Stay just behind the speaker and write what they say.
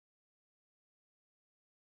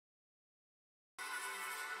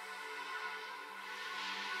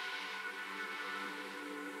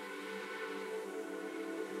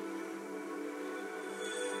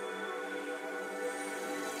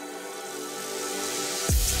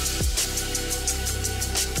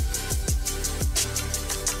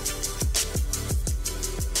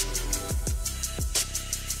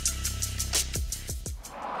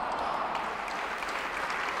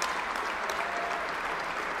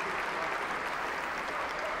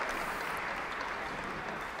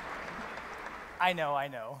I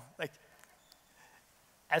know. Like,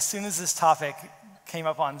 as soon as this topic came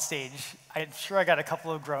up on stage, I'm sure I got a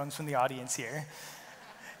couple of groans from the audience here.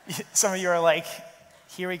 Some of you are like,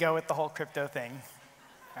 here we go with the whole crypto thing.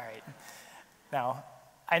 All right. Now,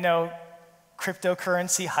 I know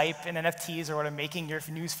cryptocurrency hype and NFTs are what are making your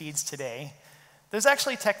news feeds today. There's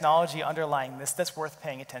actually technology underlying this that's worth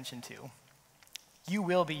paying attention to. You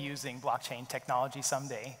will be using blockchain technology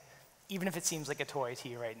someday, even if it seems like a toy to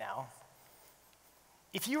you right now.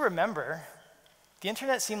 If you remember, the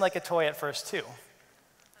internet seemed like a toy at first too.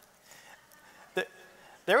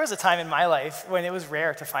 There was a time in my life when it was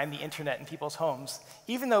rare to find the internet in people's homes,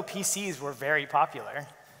 even though PCs were very popular.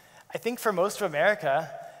 I think for most of America,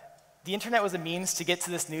 the internet was a means to get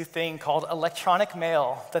to this new thing called electronic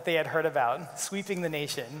mail that they had heard about, sweeping the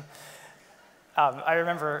nation. I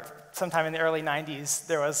remember sometime in the early 90s,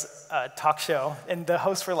 there was a talk show, and the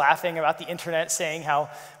hosts were laughing about the internet, saying how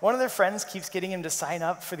one of their friends keeps getting him to sign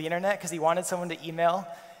up for the internet because he wanted someone to email,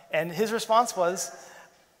 and his response was,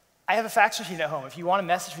 I have a fax machine at home. If you want to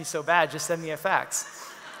message me so bad, just send me a fax.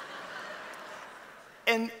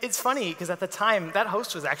 And it's funny, because at the time, that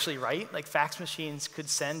host was actually right. Like, fax machines could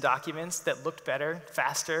send documents that looked better,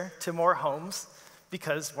 faster, to more homes,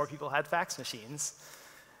 because more people had fax machines.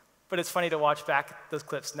 But it's funny to watch back those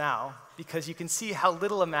clips now, because you can see how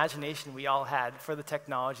little imagination we all had for the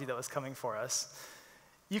technology that was coming for us.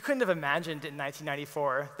 You couldn't have imagined in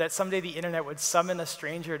 1994 that someday the internet would summon a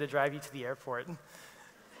stranger to drive you to the airport,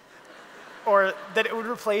 or that it would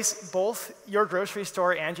replace both your grocery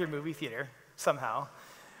store and your movie theater somehow.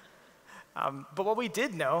 But what we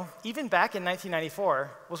did know, even back in 1994,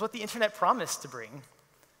 was what the internet promised to bring.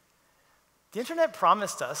 The internet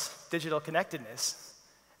promised us digital connectedness,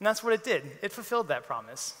 and that's what it did. It fulfilled that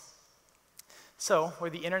promise. So, where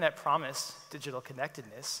the internet promised digital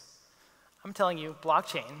connectedness, I'm telling you,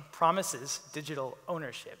 blockchain promises digital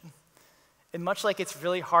ownership. And much like it's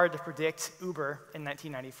really hard to predict Uber in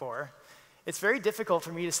 1994, it's very difficult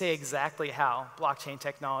for me to say exactly how blockchain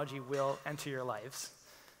technology will enter your lives.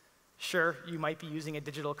 Sure, you might be using a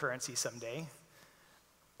digital currency someday.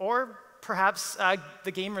 Or perhaps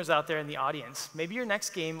the gamers out there in the audience, maybe your next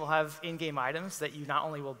game will have in-game items that you not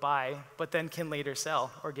only will buy, but then can later sell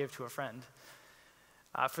or give to a friend.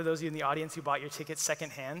 For those of you in the audience who bought your tickets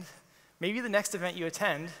secondhand, maybe the next event you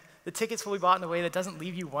attend, the tickets will be bought in a way that doesn't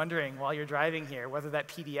leave you wondering while you're driving here whether that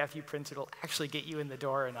PDF you printed will actually get you in the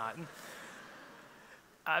door or not.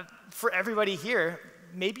 For everybody here,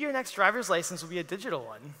 maybe your next driver's license will be a digital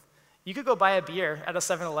one. You could go buy a beer at a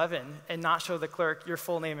 7-Eleven and not show the clerk your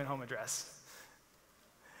full name and home address.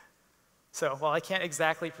 So while I can't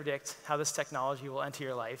exactly predict how this technology will enter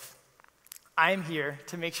your life, I'm here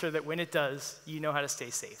to make sure that when it does, you know how to stay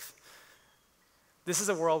safe. This is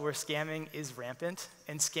a world where scamming is rampant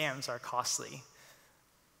and scams are costly.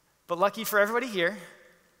 But lucky for everybody here,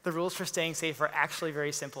 the rules for staying safe are actually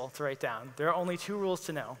very simple to write down. There are only 2 rules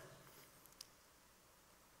to know.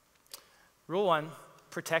 Rule 1,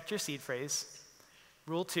 protect your seed phrase.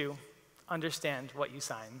 Rule 2, understand what you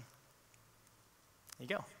sign. There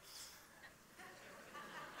you go.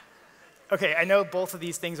 Okay, I know both of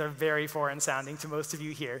these things are very foreign sounding to most of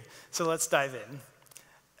you here, so let's dive in.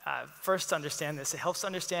 First, to understand this, it helps to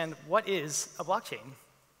understand what is a blockchain.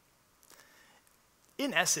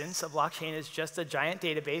 In essence, a blockchain is just a giant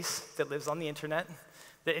database that lives on the internet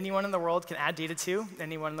that anyone in the world can add data to,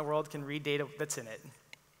 anyone in the world can read data that's in it.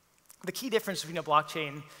 The key difference between a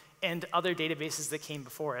blockchain and other databases that came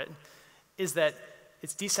before it is that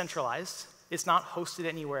it's decentralized, it's not hosted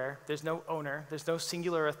anywhere, there's no owner, there's no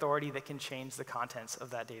singular authority that can change the contents of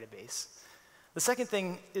that database. The second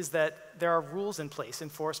thing is that there are rules in place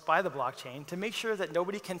enforced by the blockchain to make sure that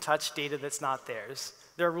nobody can touch data that's not theirs.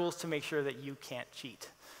 There are rules to make sure that you can't cheat.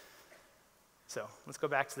 So let's go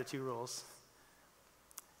back to the 2 rules.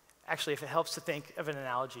 Actually, if it helps to think of an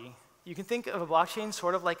analogy, you can think of a blockchain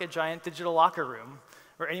sort of like a giant digital locker room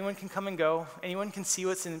where anyone can come and go, anyone can see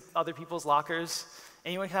what's in other people's lockers,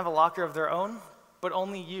 anyone can have a locker of their own, but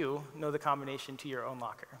only you know the combination to your own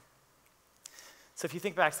locker. So if you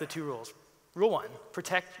think back to the 2 rules, Rule 1,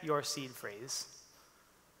 protect your seed phrase.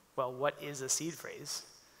 Well, what is a seed phrase?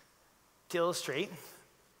 To illustrate,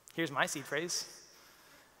 here's my seed phrase.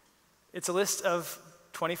 It's a list of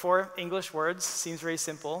 24 English words, seems very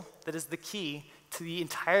simple, that is the key to the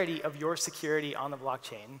entirety of your security on the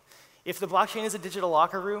blockchain. If the blockchain is a digital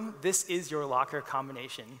locker room, this is your locker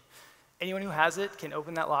combination. Anyone who has it can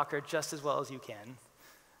open that locker just as well as you can.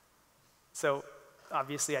 So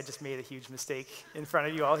obviously, I just made a huge mistake in front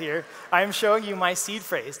of you all here. I am showing you my seed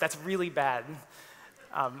phrase. That's really bad.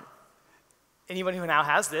 Anyone who now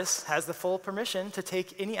has this has the full permission to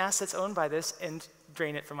take any assets owned by this and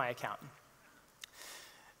drain it from my account.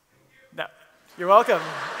 Now, you're welcome.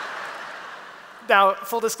 Now,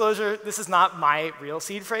 full disclosure, this is not my real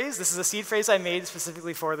seed phrase. This is a seed phrase I made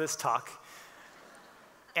specifically for this talk.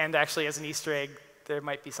 And actually, as an Easter egg, there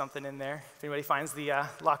might be something in there, if anybody finds the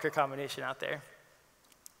locker combination out there.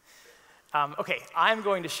 OK, I'm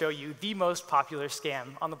going to show you the most popular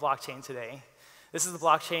scam on the blockchain today. This is the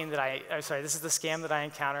blockchain that this is the scam that I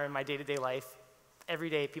encounter in my day-to-day life. Every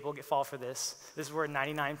day, people fall for this. This is where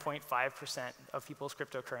 99.5% of people's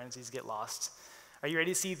cryptocurrencies get lost. Are you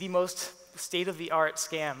ready to see the most state-of-the-art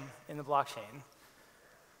scam in the blockchain?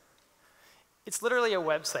 It's literally a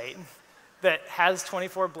website that has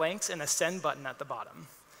 24 blanks and a send button at the bottom.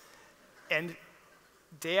 And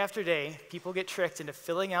day after day, people get tricked into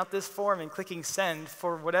filling out this form and clicking send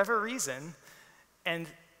for whatever reason. And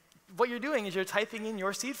what you're doing is you're typing in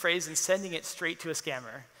your seed phrase and sending it straight to a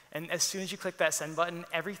scammer. And as soon as you click that send button,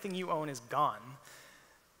 everything you own is gone.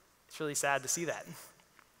 It's really sad to see that.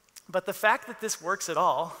 But the fact that this works at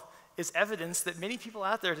all is evidence that many people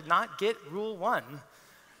out there did not get rule 1.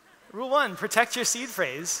 Rule 1, protect your seed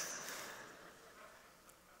phrase.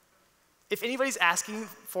 If anybody's asking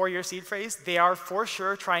for your seed phrase, they are for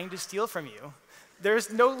sure trying to steal from you.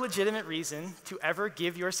 There's no legitimate reason to ever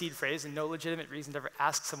give your seed phrase and no legitimate reason to ever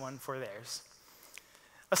ask someone for theirs.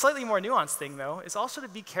 A slightly more nuanced thing, though, is also to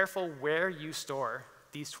be careful where you store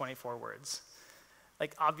these 24 words.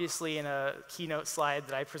 Like, obviously, in a keynote slide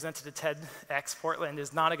that I presented at TEDxPortland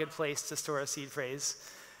is not a good place to store a seed phrase.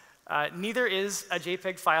 Neither is a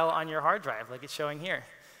JPEG file on your hard drive, like it's showing here.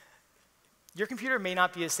 Your computer may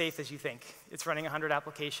not be as safe as you think. It's running 100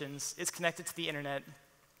 applications. It's connected to the internet.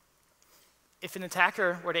 If an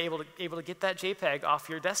attacker were able to get that JPEG off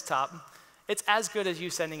your desktop, it's as good as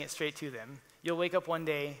you sending it straight to them. You'll wake up one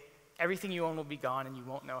day, everything you own will be gone, and you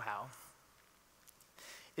won't know how.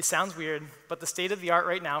 It sounds weird, but the state of the art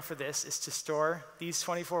right now for this is to store these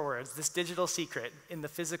 24 words, this digital secret, in the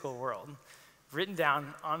physical world, written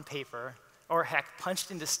down on paper, or heck,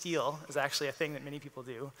 punched into steel is actually a thing that many people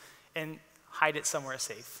do, and hide it somewhere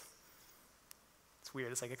safe. It's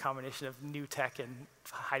weird. It's like a combination of new tech and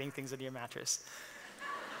hiding things under your mattress.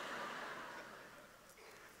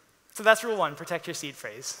 So that's rule 1, protect your seed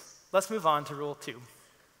phrase. Let's move on to rule 2.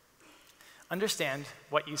 Understand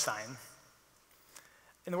what you sign.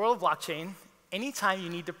 In the world of blockchain, anytime you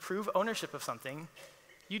need to prove ownership of something,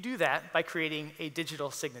 you do that by creating a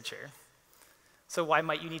digital signature. So why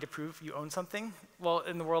might you need to prove you own something? Well,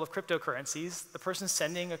 in the world of cryptocurrencies, the person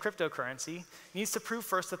sending a cryptocurrency needs to prove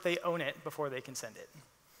first that they own it before they can send it.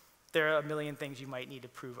 There are a million things you might need to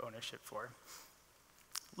prove ownership for.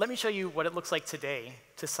 Let me show you what it looks like today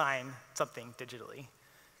to sign something digitally.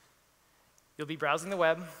 You'll be browsing the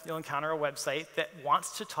web. You'll encounter a website that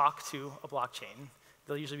wants to talk to a blockchain.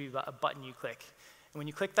 There'll usually be a button you click. And when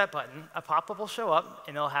you click that button, a pop-up will show up,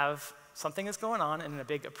 and it'll have something that's going on and a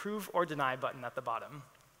big approve or deny button at the bottom.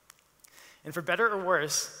 And for better or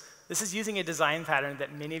worse, this is using a design pattern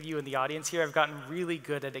that many of you in the audience here have gotten really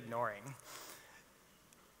good at ignoring.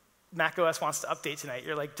 macOS wants to update tonight.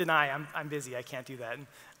 You're like, deny, I'm busy, I can't do that.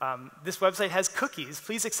 This website has cookies.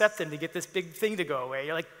 Please accept them to get this big thing to go away.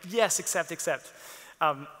 You're like, yes, accept.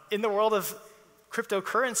 In the world of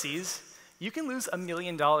cryptocurrencies, you can lose $1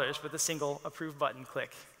 million with a single approve button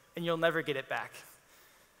click, and you'll never get it back.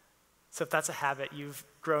 So if that's a habit you've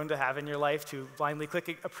grown to have in your life, to blindly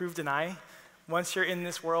click approve, deny, once you're in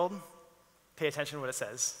this world, pay attention to what it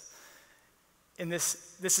says.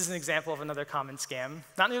 This is an example of another common scam.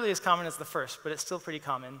 Not nearly as common as the first, but it's still pretty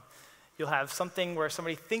common. You'll have something where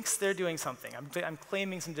somebody thinks they're doing something. I'm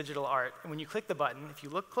claiming some digital art. And when you click the button, if you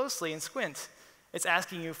look closely and squint, it's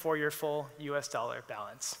asking you for your full US dollar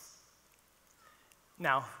balance.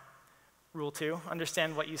 Now, rule 2,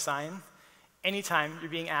 understand what you sign. Anytime you're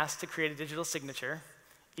being asked to create a digital signature,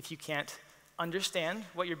 if you can't understand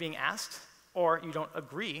what you're being asked, or you don't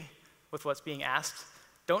agree with what's being asked,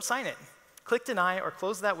 don't sign it. Click deny or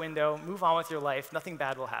close that window, move on with your life, nothing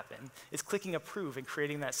bad will happen. It's clicking approve and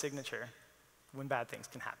creating that signature when bad things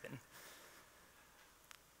can happen.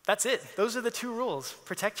 That's it. Those are the 2 rules.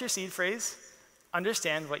 Protect your seed phrase,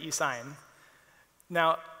 understand what you sign.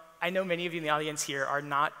 Now, I know many of you in the audience here are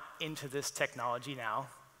not into this technology now,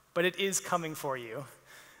 but it is coming for you.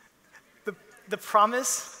 The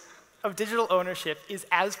promise of digital ownership is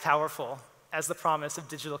as powerful as the promise of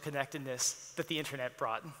digital connectedness that the internet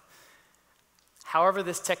brought. However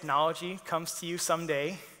this technology comes to you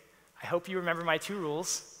someday, I hope you remember my 2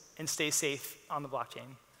 rules and stay safe on the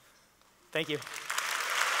blockchain. Thank you.